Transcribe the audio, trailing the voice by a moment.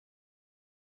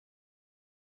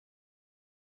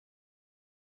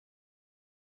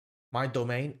My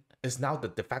domain is now the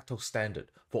de facto standard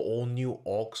for all new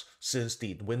orgs since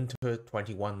the Winter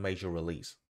 21 major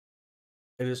release.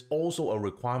 It is also a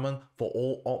requirement for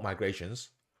all org migrations,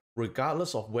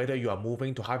 regardless of whether you are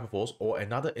moving to Hyperforce or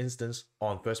another instance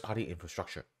on first-party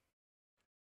infrastructure.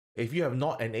 If you have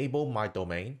not enabled my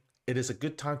domain, it is a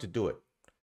good time to do it,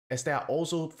 as there are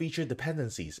also feature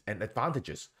dependencies and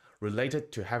advantages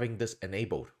related to having this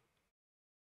enabled.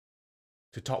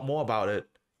 To talk more about it,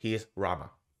 here's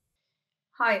Rama.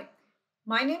 Hi,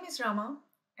 my name is Rama,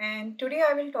 and today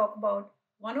I will talk about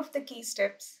one of the key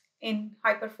steps in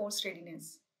Hyperforce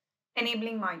readiness,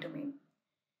 enabling my domain.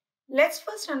 Let's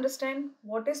first understand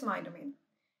what is my domain.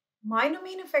 My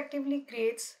domain effectively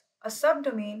creates a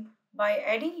subdomain by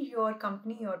adding your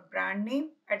company or brand name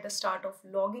at the start of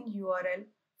login URL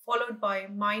followed by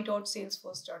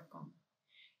my.salesforce.com.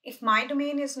 If my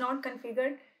domain is not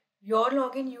configured, your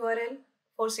login URL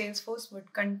for Salesforce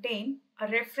would contain a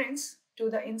reference to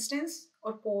the instance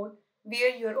or port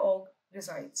where your org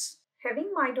resides.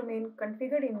 Having my domain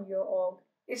configured in your org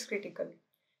is critical.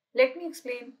 Let me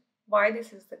explain why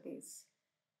this is the case.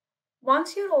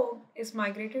 Once your org is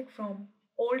migrated from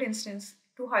old instance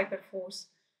to Hyperforce,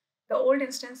 the old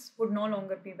instance would no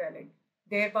longer be valid,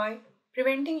 thereby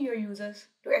preventing your users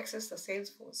to access the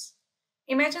Salesforce.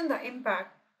 Imagine the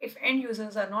impact if end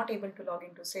users are not able to log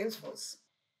into Salesforce.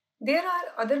 There are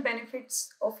other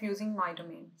benefits of using my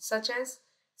domain, such as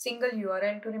single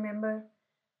URL to remember,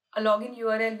 a login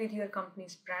URL with your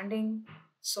company's branding,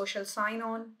 social sign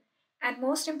on, and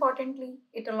most importantly,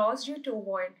 it allows you to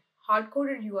avoid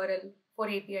hard-coded URL for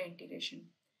API integration.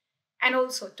 And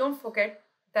also, don't forget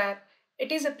that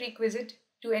it is a prerequisite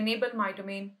to enable my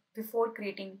domain before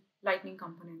creating Lightning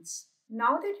components.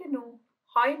 Now that you know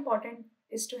how important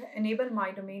is to enable my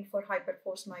domain for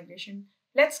Hyperforce migration,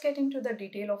 let's get into the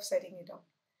detail of setting it up.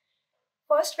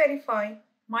 First, verify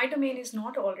my domain is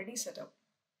not already set up.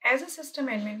 As a system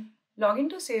admin, log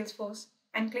into Salesforce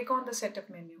and click on the setup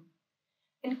menu.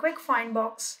 In quick find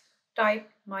box, type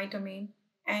my domain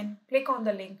and click on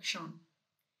the link shown.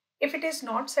 If it is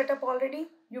not set up already,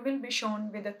 you will be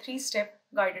shown with a 3-step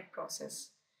guided process.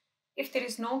 If there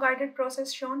is no guided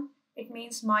process shown, it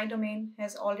means my domain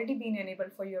has already been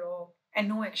enabled for your org and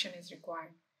no action is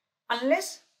required.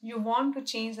 Unless you want to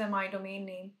change the my domain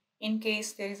name in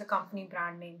case there is a company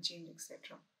brand name change,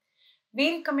 etc.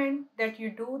 We recommend that you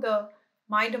do the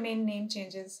my domain name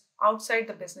changes outside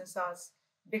the business hours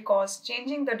because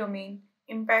changing the domain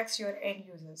impacts your end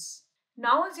users.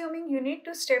 Now, assuming you need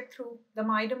to step through the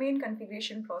my domain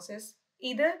configuration process,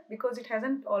 either because it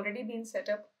hasn't already been set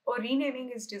up or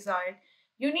renaming is desired,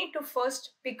 you need to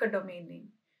first pick a domain name.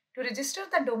 To register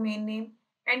the domain name,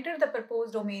 enter the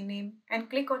proposed domain name and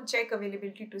click on check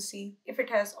availability to see if it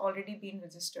has already been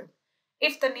registered.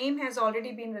 If the name has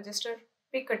already been registered,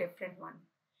 pick a different one.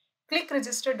 Click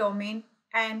register domain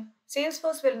and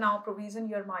Salesforce will now provision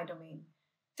your my domain.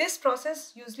 This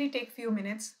process usually takes few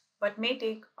minutes but may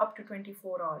take up to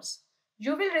 24 hours.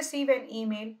 You will receive an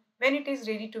email when it is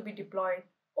ready to be deployed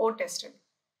or tested.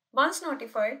 Once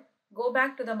notified, go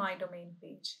back to the My Domain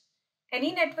page.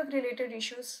 Any network related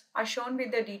issues are shown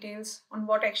with the details on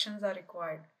what actions are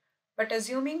required. But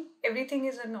assuming everything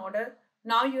is in order,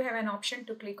 now you have an option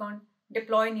to click on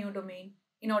Deploy New Domain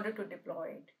in order to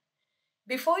deploy it.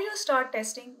 Before you start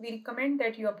testing, we recommend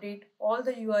that you update all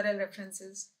the URL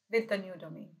references with the new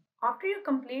domain. After you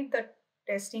complete the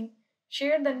testing,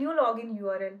 share the new login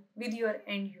URL with your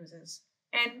end users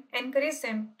and encourage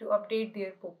them to update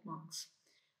their bookmarks.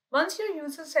 Once your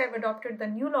users have adopted the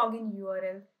new login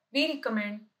URL, we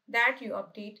recommend that you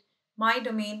update my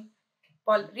domain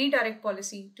redirect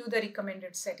policy to the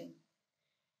recommended setting.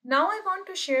 Now I want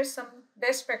to share some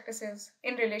best practices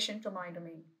in relation to my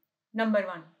domain. Number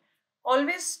 1,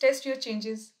 always test your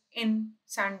changes in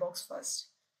Sandbox first.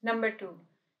 Number 2,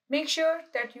 make sure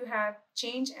that you have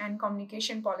change and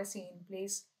communication policy in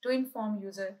place to inform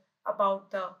user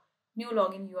about the new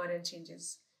login URL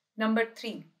changes. Number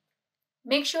 3,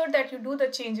 make sure that you do the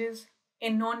changes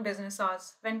in non-business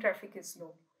hours when traffic is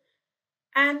low.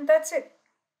 And that's it.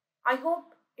 I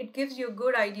hope it gives you a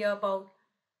good idea about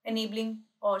enabling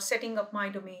or setting up my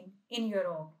domain in your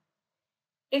org.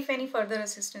 If any further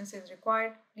assistance is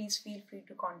required, please feel free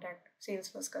to contact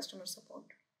Salesforce customer support.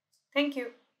 Thank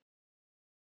you.